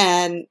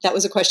 And that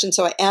was a question.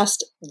 So I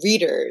asked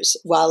readers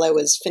while I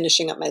was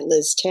finishing up my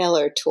Liz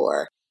Taylor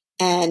tour,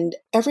 and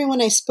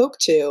everyone I spoke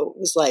to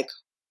was like,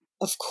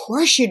 of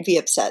course you'd be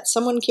upset.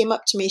 Someone came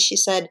up to me. She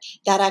said,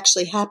 that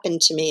actually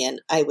happened to me.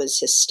 And I was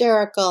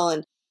hysterical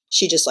and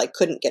she just like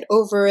couldn't get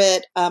over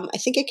it. I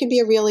think it can be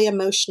a really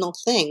emotional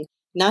thing,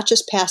 not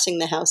just passing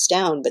the house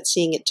down, but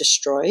seeing it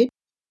destroyed.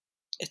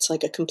 It's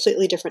like a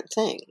completely different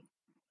thing.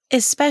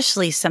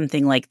 Especially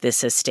something like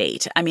this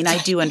estate. I mean, I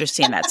do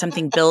understand that.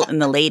 Something built in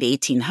the late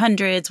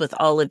 1800s with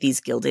all of these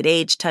Gilded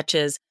Age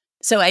touches.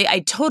 So I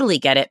totally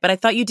get it. But I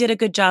thought you did a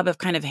good job of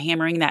kind of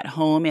hammering that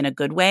home in a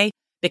good way,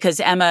 because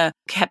Emma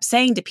kept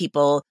saying to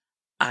people,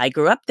 I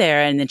grew up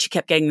there. And then she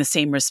kept getting the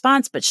same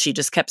response, but she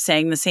just kept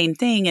saying the same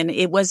thing. And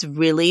it was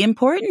really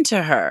important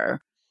to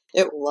her.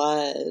 It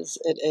was.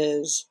 It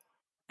is.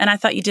 And I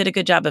thought you did a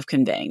good job of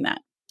conveying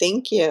that.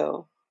 Thank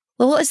you.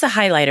 Well, what was the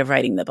highlight of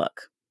writing the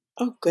book?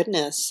 Oh,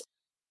 goodness.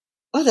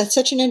 Oh, that's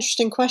such an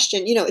interesting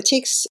question. It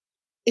takes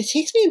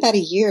me about a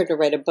year to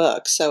write a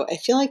book. So I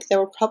feel like there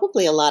were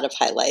probably a lot of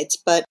highlights,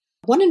 but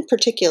one in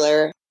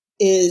particular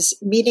is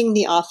meeting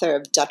the author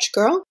of Dutch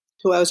Girl,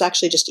 who I was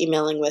actually just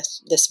emailing with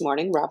this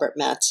morning, Robert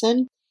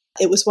Mattson.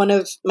 It was one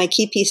of my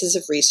key pieces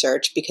of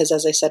research because,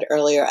 as I said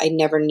earlier, I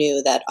never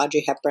knew that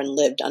Audrey Hepburn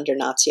lived under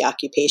Nazi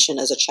occupation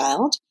as a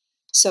child.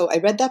 So I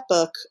read that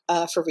book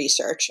for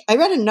research. I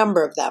read a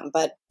number of them,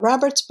 but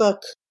Robert's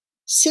book,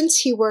 since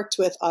he worked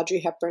with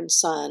Audrey Hepburn's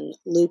son,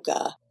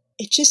 Luca,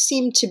 it just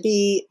seemed to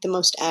be the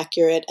most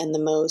accurate and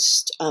the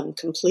most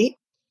complete.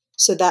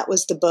 So that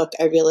was the book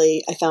I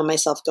found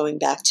myself going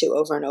back to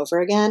over and over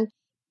again.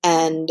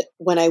 And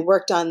when I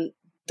worked on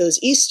those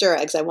Easter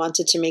eggs, I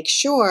wanted to make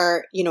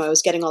sure, I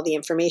was getting all the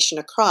information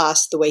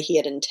across the way he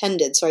had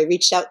intended. So I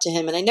reached out to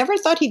him and I never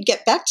thought he'd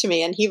get back to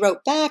me. And he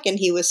wrote back and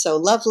he was so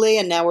lovely.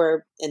 And now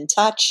we're in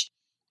touch.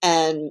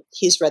 And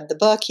he's read the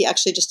book. He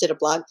actually just did a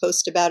blog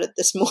post about it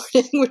this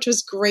morning, which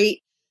was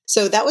great.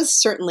 So that was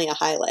certainly a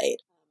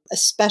highlight,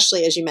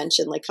 especially as you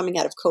mentioned, like coming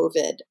out of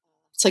COVID.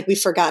 It's like we've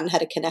forgotten how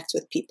to connect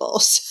with people.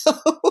 So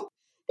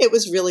it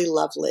was really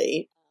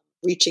lovely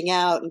reaching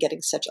out and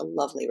getting such a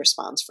lovely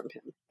response from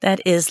him. That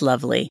is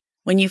lovely.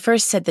 When you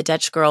first said the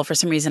Dutch Girl, for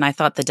some reason, I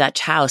thought the Dutch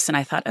house. And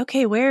I thought,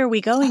 okay, where are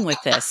we going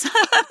with this?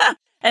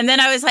 And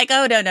then I was like,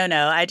 oh,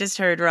 no, I just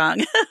heard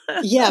wrong.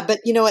 Yeah, but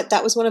you know what?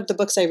 That was one of the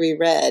books I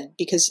reread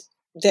because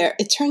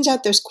it turns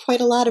out there's quite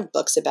a lot of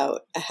books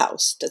about a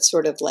house that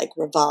sort of like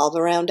revolve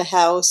around a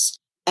house.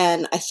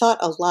 And I thought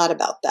a lot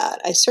about that.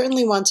 I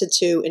certainly wanted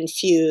to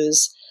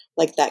infuse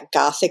like that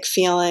Gothic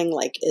feeling,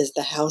 like, is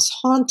the house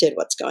haunted?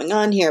 What's going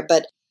on here?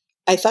 But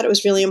I thought it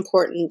was really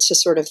important to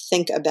sort of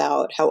think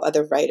about how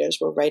other writers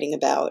were writing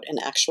about an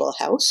actual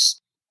house.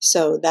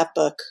 So that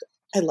book,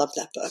 I love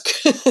that book.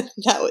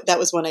 That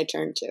was one I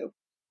turned to.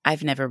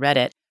 I've never read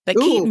it, but Ooh.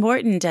 Kate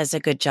Morton does a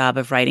good job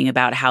of writing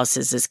about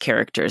houses as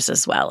characters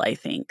as well, I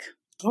think.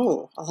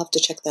 Oh, I'll have to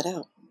check that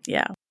out.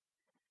 Yeah.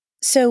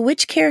 So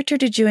which character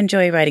did you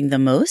enjoy writing the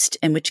most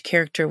and which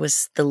character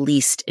was the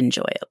least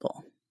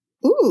enjoyable?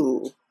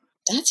 Ooh,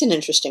 That's an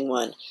interesting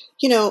one.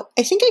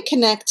 I think I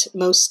connect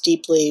most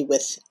deeply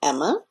with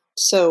Emma,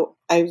 so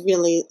I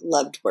really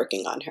loved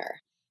working on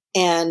her.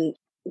 And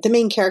the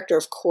main character,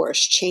 of course,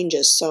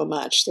 changes so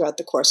much throughout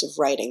the course of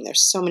writing.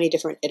 There's so many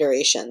different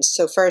iterations.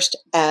 So first,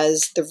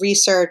 as the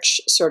research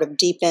sort of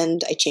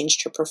deepened, I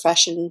changed her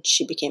profession.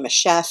 She became a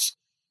chef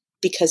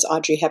because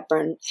Audrey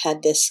Hepburn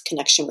had this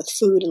connection with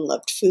food and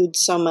loved food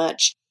so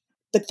much.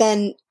 But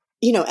then,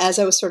 as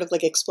I was sort of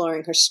like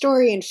exploring her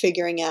story and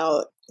figuring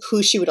out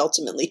who she would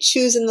ultimately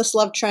choose in this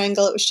love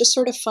triangle, it was just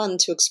sort of fun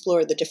to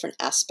explore the different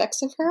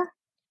aspects of her.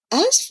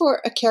 As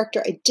for a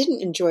character I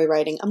didn't enjoy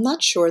writing, I'm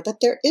not sure that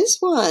there is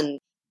one.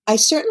 I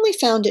certainly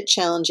found it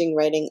challenging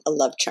writing a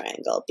love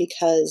triangle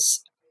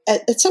because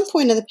at some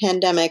point in the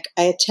pandemic,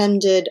 I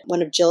attended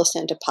one of Jill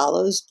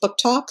Santopalo's book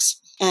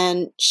talks,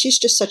 and she's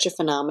just such a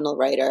phenomenal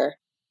writer,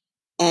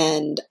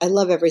 and I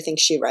love everything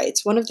she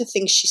writes. One of the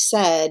things she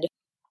said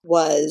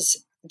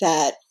was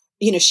that,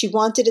 she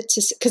wanted it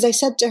to, because I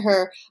said to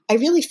her, I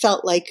really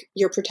felt like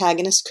your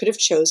protagonist could have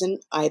chosen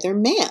either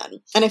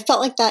man. And I felt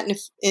like that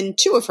in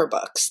two of her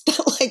books,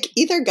 that like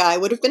either guy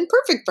would have been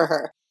perfect for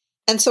her.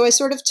 And so I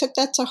sort of took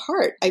that to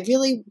heart. I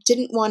really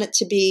didn't want it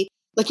to be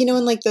like,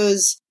 in like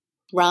those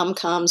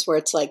rom-coms where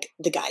it's like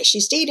the guy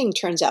she's dating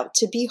turns out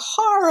to be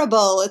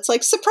horrible. It's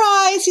like,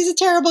 surprise, he's a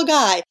terrible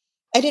guy.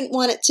 I didn't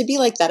want it to be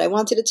like that. I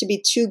wanted it to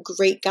be two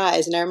great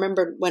guys. And I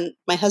remember when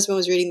my husband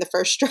was reading the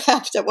first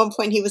draft, at one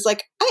point he was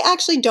like, I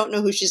actually don't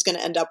know who she's going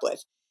to end up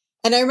with.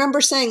 And I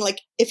remember saying, like,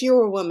 if you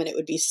were a woman, it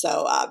would be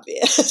so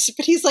obvious.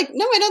 But he's like,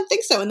 no, I don't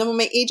think so. And then when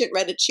my agent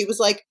read it, she was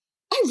like,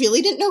 I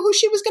really didn't know who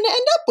she was going to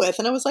end up with.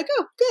 And I was like,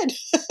 oh, good.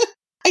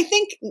 I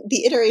think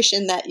the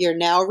iteration that you're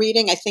now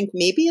reading, I think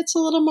maybe it's a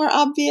little more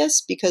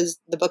obvious because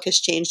the book has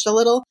changed a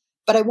little.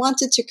 But I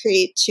wanted to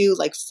create two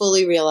like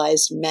fully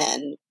realized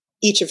men,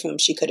 each of whom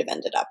she could have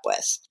ended up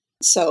with.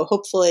 So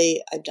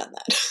hopefully I've done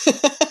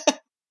that.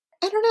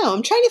 I don't know.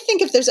 I'm trying to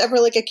think if there's ever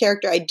like a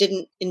character I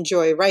didn't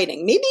enjoy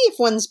writing. Maybe if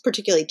one's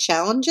particularly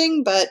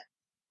challenging, but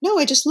no,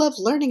 I just love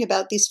learning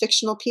about these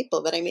fictional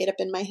people that I made up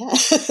in my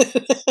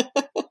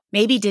head.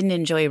 Maybe didn't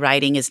enjoy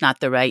writing is not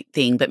the right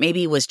thing, but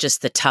maybe was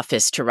just the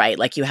toughest to write.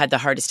 Like you had the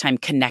hardest time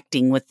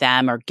connecting with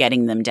them or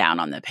getting them down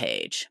on the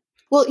page.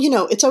 Well,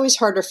 it's always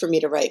harder for me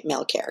to write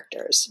male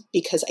characters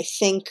because I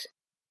think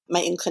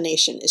my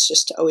inclination is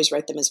just to always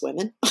write them as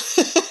women.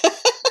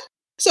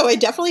 So I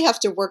definitely have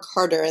to work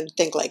harder and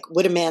think like,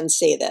 would a man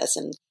say this?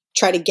 And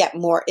try to get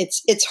more.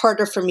 It's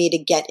harder for me to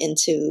get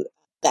into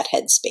that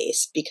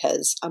headspace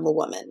because I'm a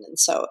woman. And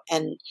so,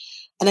 and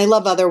I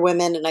love other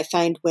women and I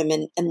find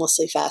women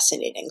endlessly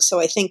fascinating. So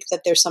I think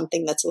that there's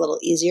something that's a little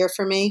easier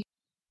for me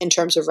in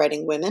terms of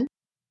writing women.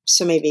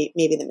 So maybe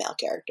the male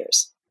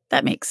characters.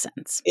 That makes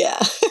sense. Yeah.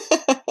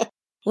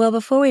 Well,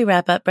 before we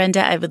wrap up,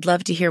 Brenda, I would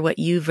love to hear what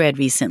you've read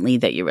recently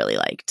that you really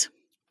liked.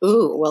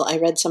 Ooh, well, I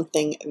read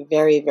something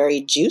very,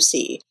 very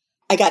juicy.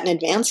 I got an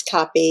advance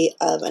copy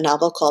of a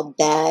novel called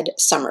Bad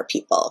Summer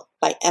People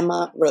by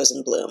Emma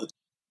Rosenblum.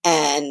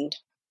 And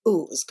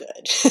ooh, it was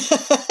good.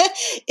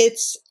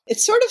 It's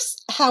sort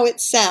of how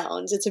it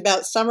sounds. It's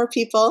about summer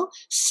people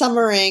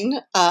summering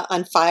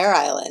on Fire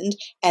Island,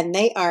 and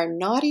they are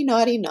naughty,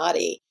 naughty,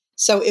 naughty.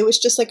 So it was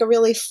just like a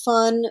really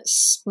fun,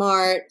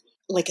 smart,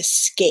 like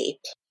escape.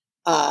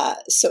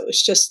 So it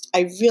was just,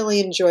 I really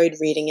enjoyed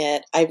reading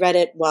it. I read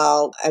it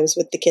while I was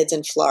with the kids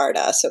in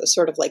Florida. So it was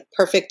sort of like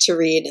perfect to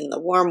read in the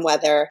warm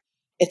weather.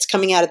 It's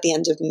coming out at the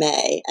end of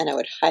May, and I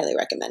would highly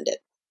recommend it.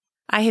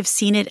 I have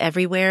seen it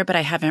everywhere, but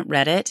I haven't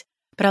read it.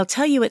 But I'll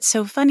tell you, it's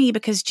so funny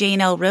because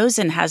Jane L.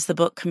 Rosen has the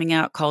book coming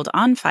out called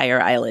On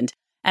Fire Island.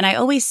 And I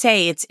always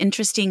say it's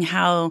interesting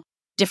how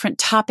different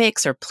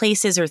topics or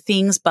places or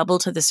things bubble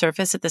to the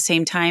surface at the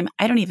same time.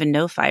 I don't even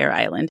know Fire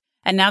Island.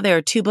 And now there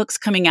are two books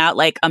coming out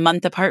like a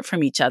month apart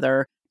from each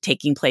other,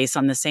 taking place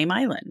on the same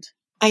island.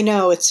 I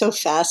know, it's so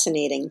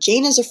fascinating.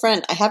 Jane is a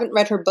friend. I haven't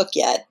read her book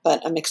yet,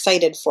 but I'm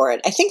excited for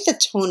it. I think the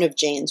tone of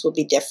Jane's will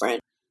be different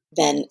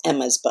than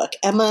Emma's book.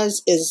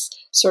 Emma's is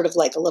sort of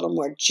like a little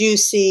more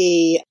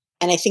juicy,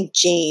 and I think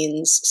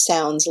Jane's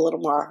sounds a little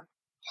more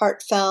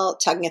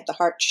heartfelt, tugging at the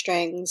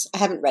heartstrings. I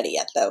haven't read it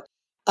yet, though.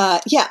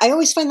 Yeah, I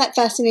always find that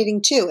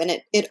fascinating, too.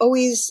 And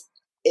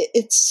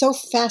it's so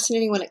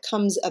fascinating when it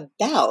comes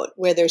about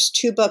where there's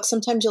two books.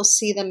 Sometimes you'll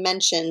see them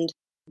mentioned.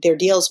 Their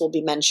deals will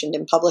be mentioned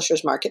in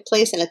Publishers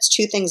Marketplace, and it's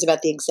two things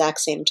about the exact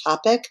same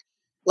topic.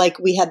 Like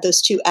we had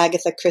those two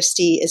Agatha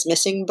Christie is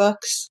Missing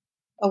books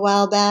a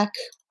while back.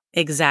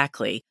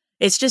 Exactly.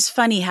 It's just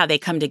funny how they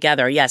come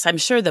together. Yes, I'm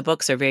sure the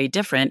books are very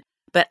different,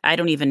 but I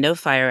don't even know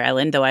Fire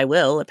Island, though I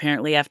will,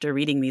 apparently, after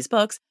reading these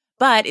books.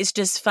 But it's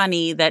just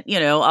funny that,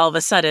 all of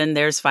a sudden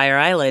there's Fire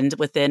Island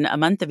within a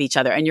month of each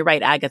other. And you're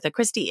right, Agatha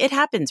Christie, it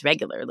happens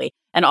regularly.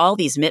 And all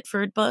these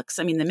Mitford books,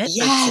 the Mitford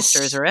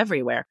sisters are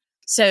everywhere.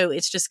 So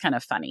it's just kind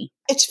of funny.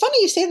 It's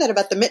funny you say that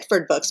about the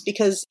Mitford books,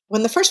 because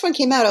when the first one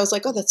came out, I was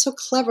like, oh, that's so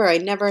clever. I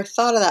never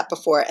thought of that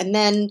before. And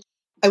then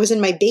I was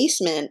in my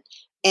basement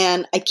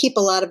and I keep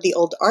a lot of the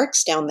old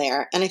arcs down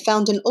there. And I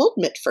found an old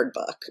Mitford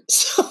book.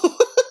 So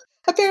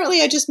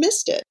apparently I just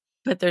missed it.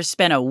 But there's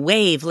been a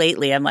wave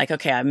lately. I'm like,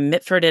 okay, I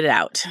Mitforded it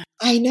out.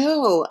 I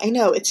know.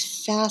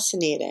 It's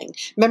fascinating.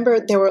 Remember,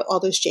 there were all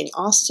those Jane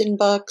Austen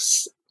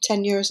books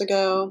 10 years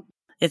ago?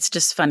 It's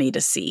just funny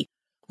to see.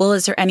 Well,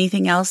 is there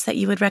anything else that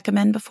you would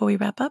recommend before we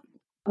wrap up?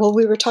 Well,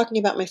 we were talking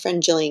about my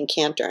friend Jillian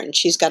Cantor, and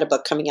she's got a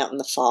book coming out in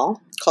the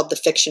fall called The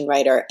Fiction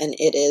Writer, and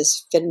it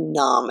is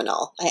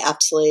phenomenal. I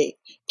absolutely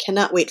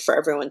cannot wait for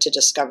everyone to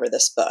discover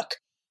this book.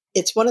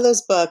 It's one of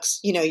those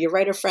books, your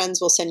writer friends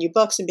will send you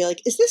books and be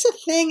like, is this a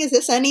thing? Is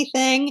this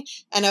anything?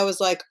 And I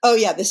was like, oh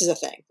yeah, this is a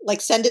thing.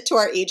 Like, send it to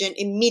our agent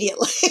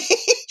immediately.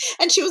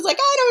 And she was like,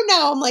 I don't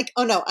know. I'm like,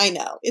 oh no, I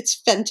know. It's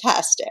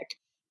fantastic.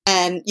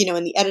 And,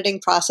 in the editing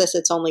process,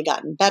 it's only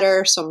gotten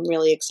better. So I'm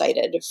really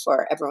excited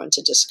for everyone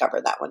to discover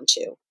that one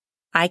too.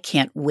 I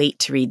can't wait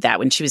to read that.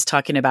 When she was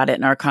talking about it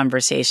in our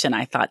conversation,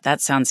 I thought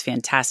that sounds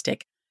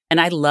fantastic.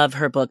 And I love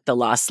her book, The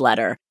Lost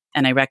Letter.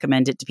 And I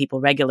recommend it to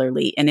people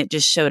regularly. And it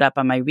just showed up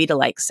on my Read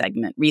Alike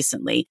segment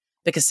recently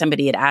because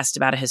somebody had asked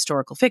about a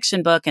historical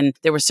fiction book and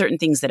there were certain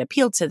things that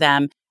appealed to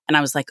them. And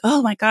I was like,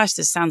 oh my gosh,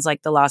 this sounds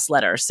like The Lost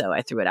Letter. So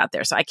I threw it out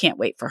there. So I can't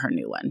wait for her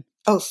new one.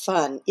 Oh,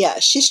 fun. Yeah,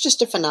 she's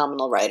just a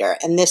phenomenal writer.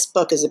 And this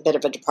book is a bit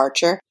of a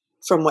departure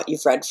from what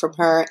you've read from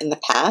her in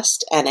the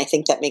past. And I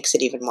think that makes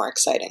it even more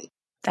exciting.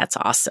 That's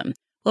awesome.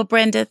 Well,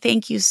 Brenda,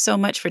 thank you so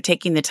much for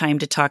taking the time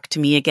to talk to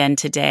me again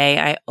today.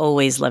 I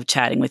always love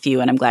chatting with you,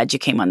 and I'm glad you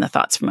came on the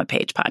Thoughts from a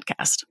Page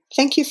podcast.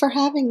 Thank you for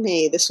having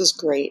me. This was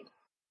great.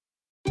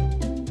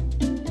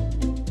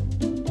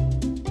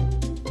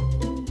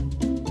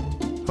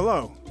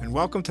 Hello, and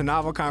welcome to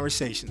Novel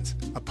Conversations,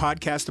 a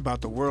podcast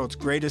about the world's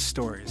greatest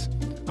stories.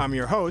 I'm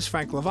your host,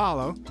 Frank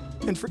Lavallo,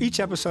 and for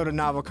each episode of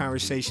Novel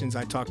Conversations,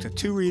 I talk to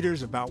two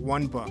readers about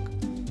one book.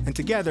 And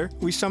together,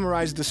 we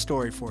summarize the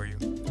story for you.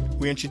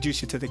 We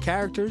introduce you to the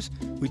characters,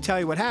 we tell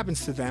you what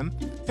happens to them,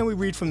 and we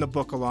read from the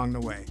book along the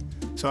way.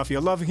 So if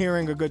you love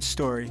hearing a good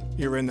story,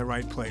 you're in the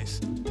right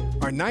place.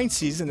 Our 9th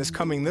season is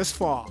coming this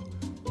fall.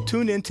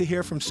 Tune in to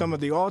hear from some of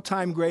the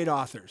all-time great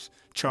authors,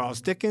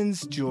 Charles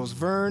Dickens, Jules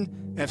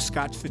Verne, F.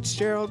 Scott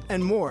Fitzgerald,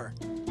 and more.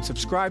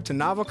 Subscribe to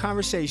Novel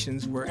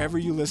Conversations wherever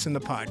you listen to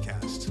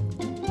podcasts.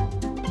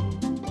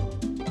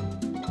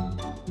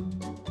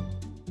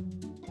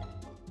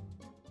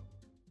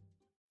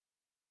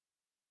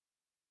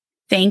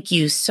 Thank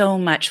you so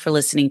much for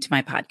listening to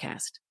my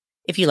podcast.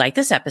 If you like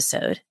this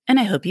episode, and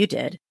I hope you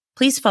did,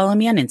 please follow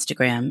me on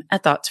Instagram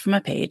at Thoughts from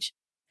a Page.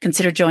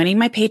 Consider joining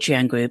my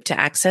Patreon group to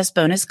access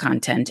bonus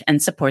content and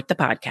support the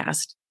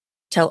podcast.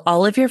 Tell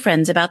all of your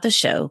friends about the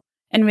show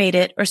and rate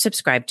it or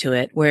subscribe to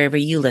it wherever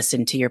you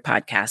listen to your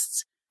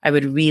podcasts. I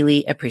would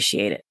really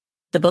appreciate it.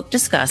 The book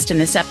discussed in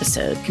this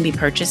episode can be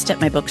purchased at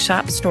my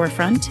bookshop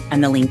storefront,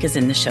 and the link is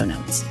in the show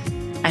notes.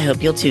 I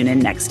hope you'll tune in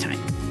next time.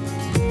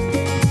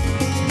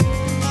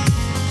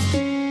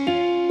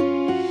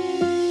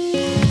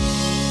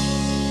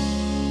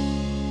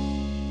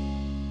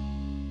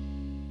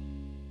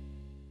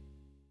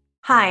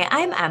 Hi,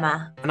 I'm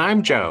Emma. And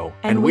I'm Joe.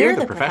 And we're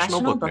the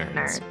Professional Book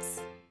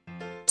Nerds.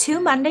 2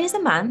 Mondays a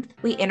month,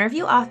 we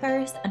interview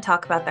authors and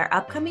talk about their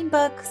upcoming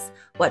books,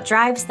 what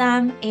drives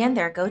them, and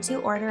their go-to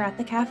order at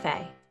the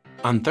cafe.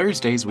 On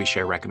Thursdays, we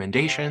share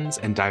recommendations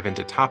and dive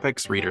into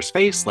topics readers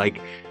face,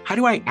 like how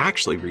do I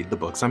actually read the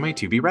books on my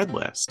to-be-read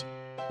list?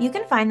 You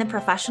can find the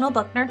Professional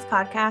Book Nerds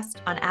podcast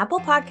on Apple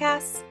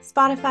Podcasts,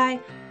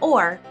 Spotify,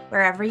 or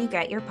wherever you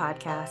get your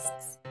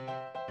podcasts.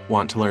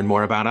 Want to learn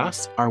more about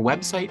us? Our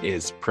website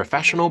is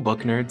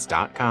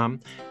professionalbooknerds.com,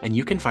 and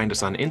you can find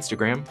us on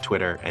Instagram,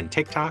 Twitter, and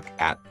TikTok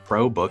at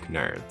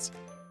ProBookNerds.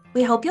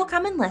 We hope you'll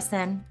come and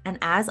listen, and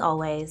as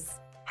always,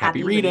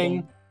 Happy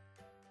reading.